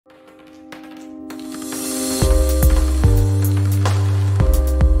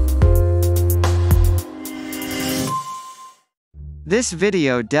This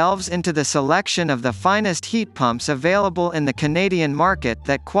video delves into the selection of the finest heat pumps available in the Canadian market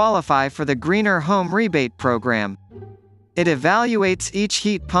that qualify for the Greener Home Rebate Program. It evaluates each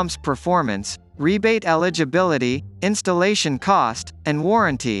heat pump's performance, rebate eligibility, installation cost, and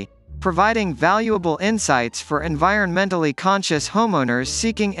warranty, providing valuable insights for environmentally conscious homeowners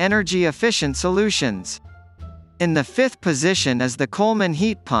seeking energy-efficient solutions. In the fifth position is the Coleman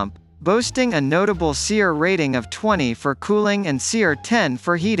heat pump, boasting a notable SEER rating of 20 for cooling and SEER 10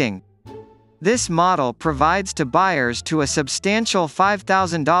 for heating. This model provides to buyers a substantial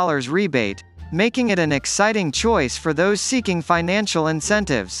 $5,000 rebate, making it an exciting choice for those seeking financial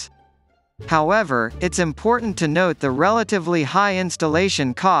incentives. However, it's important to note the relatively high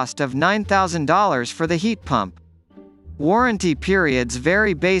installation cost of $9,000 for the heat pump. Warranty periods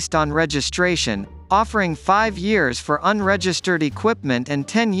vary based on registration, offering 5 years for unregistered equipment and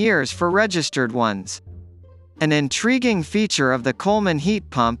 10 years for registered ones. An intriguing feature of the Coleman heat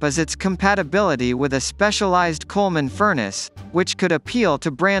pump is its compatibility with a specialized Coleman furnace, which could appeal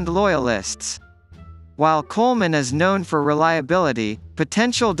to brand loyalists. While Coleman is known for reliability,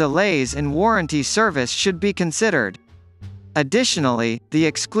 potential delays in warranty service should be considered. Additionally, the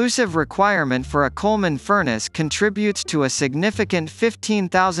exclusive requirement for a Coleman furnace contributes to a significant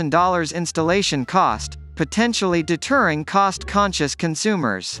 $15,000 installation cost, potentially deterring cost-conscious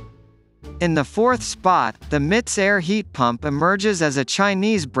consumers. In the fourth spot, the MidAir heat pump emerges as a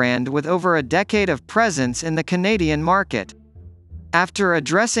Chinese brand with over a decade of presence in the Canadian market. After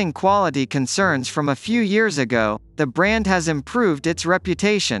addressing quality concerns from a few years ago, the brand has improved its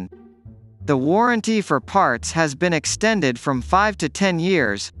reputation. The warranty for parts has been extended from 5 to 10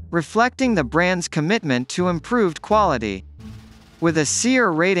 years, reflecting the brand's commitment to improved quality. With a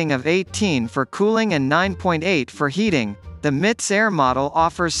SEER rating of 18 for cooling and 9.8 for heating, the MidAir model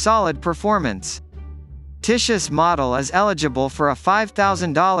offers solid performance. This model is eligible for a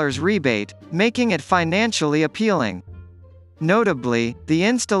 $5,000 rebate, making it financially appealing. Notably, the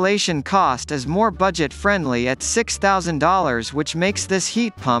installation cost is more budget-friendly at $6,000, which makes this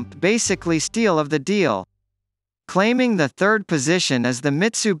heat pump basically steal of the deal. Claiming the third position is the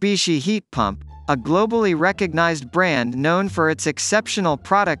Mitsubishi heat pump, a globally recognized brand known for its exceptional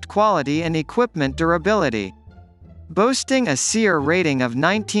product quality and equipment durability. Boasting a SEER rating of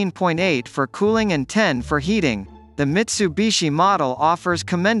 19.8 for cooling and 10 for heating, the Mitsubishi model offers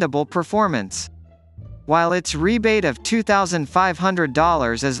commendable performance. While its rebate of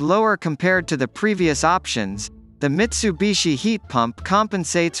 $2,500 is lower compared to the previous options, the Mitsubishi heat pump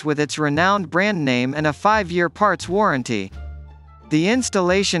compensates with its renowned brand name and a 5-year parts warranty. The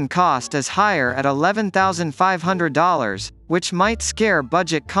installation cost is higher at $11,500, which might scare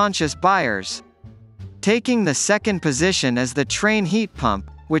budget-conscious buyers. Taking the second position is the Trane heat pump,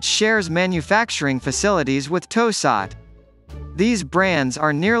 which shares manufacturing facilities with Toto. These brands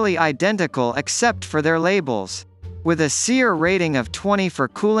are nearly identical except for their labels. With a SEER rating of 20 for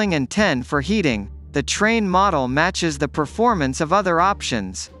cooling and 10 for heating, the Trane model matches the performance of other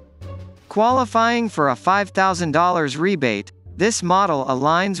options. Qualifying for a $5,000 rebate, this model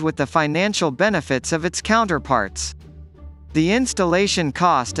aligns with the financial benefits of its counterparts. The installation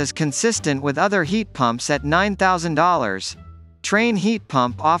cost is consistent with other heat pumps at $9,000. Trane heat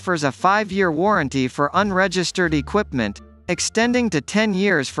pump offers a 5-year warranty for unregistered equipment, extending to 10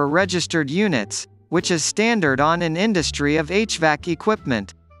 years for registered units, which is standard on an industry of HVAC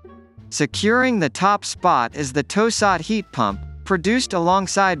equipment. Securing the top spot is the Toto heat pump, produced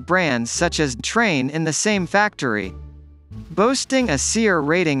alongside brands such as Trane in the same factory. Boasting a SEER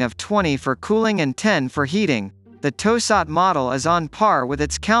rating of 20 for cooling and 10 for heating, the Toto model is on par with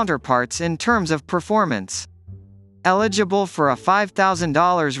its counterparts in terms of performance. Eligible for a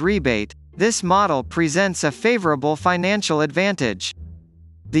 $5,000 rebate, this model presents a favorable financial advantage.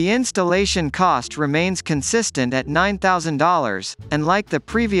 The installation cost remains consistent at $9,000, and like the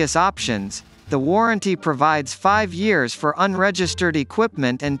previous options, the warranty provides 5 years for unregistered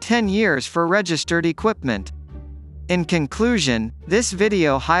equipment and 10 years for registered equipment. In conclusion, this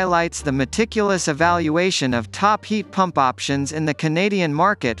video highlights the meticulous evaluation of top heat pump options in the Canadian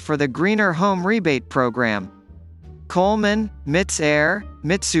market for the Greener Home Rebate Program. Coleman, MidAir,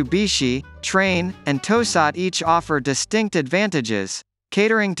 Mitsubishi, Trane, and Toto each offer distinct advantages,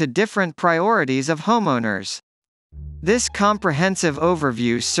 catering to different priorities of homeowners. This comprehensive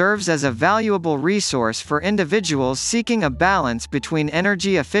overview serves as a valuable resource for individuals seeking a balance between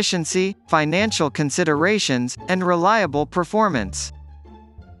energy efficiency, financial considerations, and reliable performance.